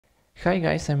Hi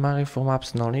guys, I'm Mario from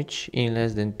Apps Knowledge in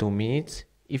less than 2 minutes.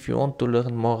 If you want to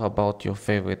learn more about your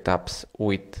favorite apps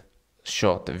with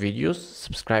short videos,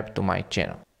 subscribe to my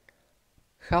channel.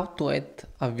 How to add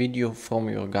a video from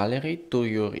your gallery to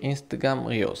your Instagram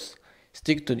Reels.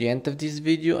 Stick to the end of this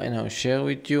video and I'll share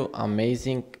with you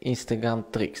amazing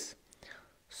Instagram tricks.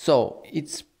 So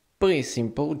it's pretty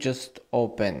simple, just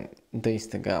open the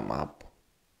Instagram app,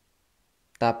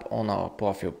 tap on our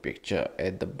profile picture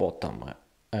at the bottom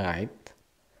right.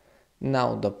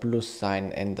 Now the plus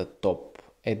sign and the top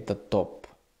at the top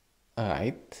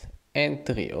right and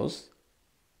Reels.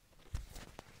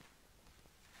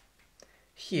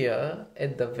 Here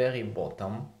at the very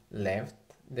bottom left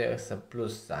there's a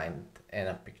plus sign and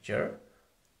a picture,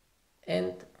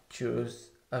 and choose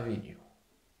a video.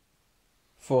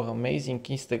 For amazing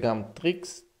Instagram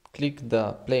tricks, click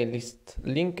the playlist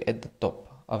link at the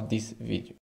top of this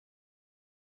video.